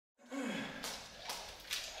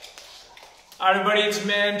Alright everybody, it's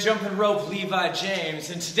man jumping rope Levi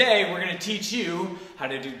James, and today we're going to teach you how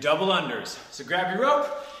to do double unders. So grab your rope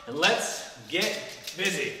and let's get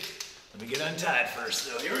busy. Let me get untied first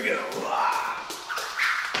though. Here we go.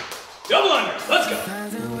 Double under, let's go.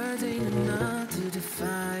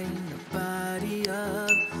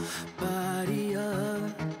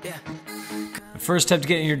 The first step to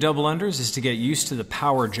getting your double unders is to get used to the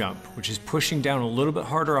power jump, which is pushing down a little bit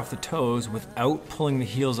harder off the toes without pulling the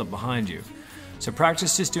heels up behind you. So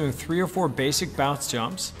practice just doing 3 or 4 basic bounce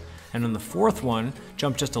jumps, and on the 4th one,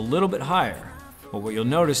 jump just a little bit higher. But what you'll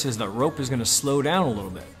notice is that rope is going to slow down a little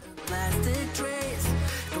bit.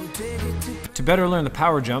 To better learn the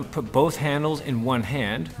power jump, put both handles in one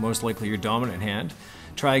hand, most likely your dominant hand.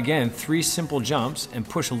 Try again 3 simple jumps and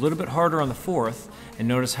push a little bit harder on the 4th, and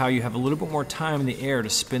notice how you have a little bit more time in the air to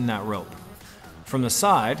spin that rope. From the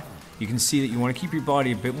side, you can see that you want to keep your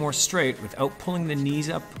body a bit more straight without pulling the knees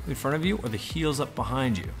up in front of you or the heels up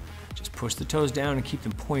behind you. Just push the toes down and keep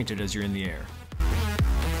them pointed as you're in the air.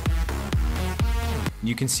 And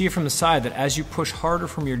you can see from the side that as you push harder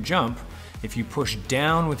from your jump, if you push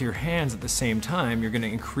down with your hands at the same time, you're going to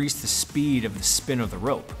increase the speed of the spin of the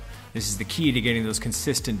rope. This is the key to getting those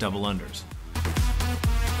consistent double unders.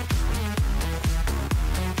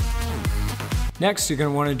 Next, you're going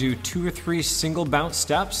to want to do 2 or 3 single bounce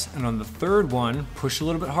steps, and on the 3rd one, push a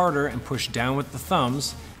little bit harder and push down with the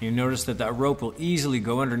thumbs. You notice that that rope will easily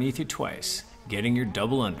go underneath you twice, getting your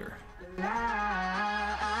double under.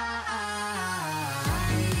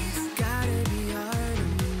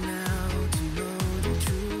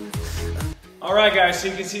 Alright guys, so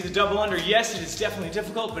you can see the double under. Yes, it is definitely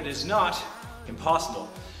difficult, but it is not impossible.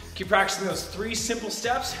 Keep practicing those 3 simple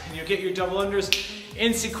steps and you'll get your double unders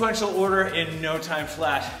in sequential order in no time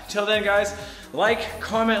flat. Till then guys, like,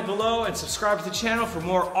 comment below, and subscribe to the channel for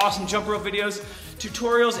more awesome jump rope videos,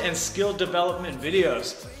 tutorials, and skill development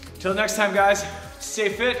videos. Till next time guys, stay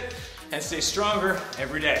fit and stay stronger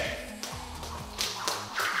every day.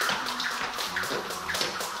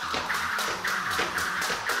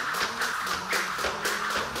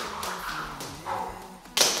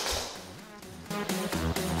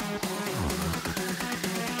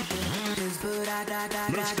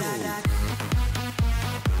 Let's go.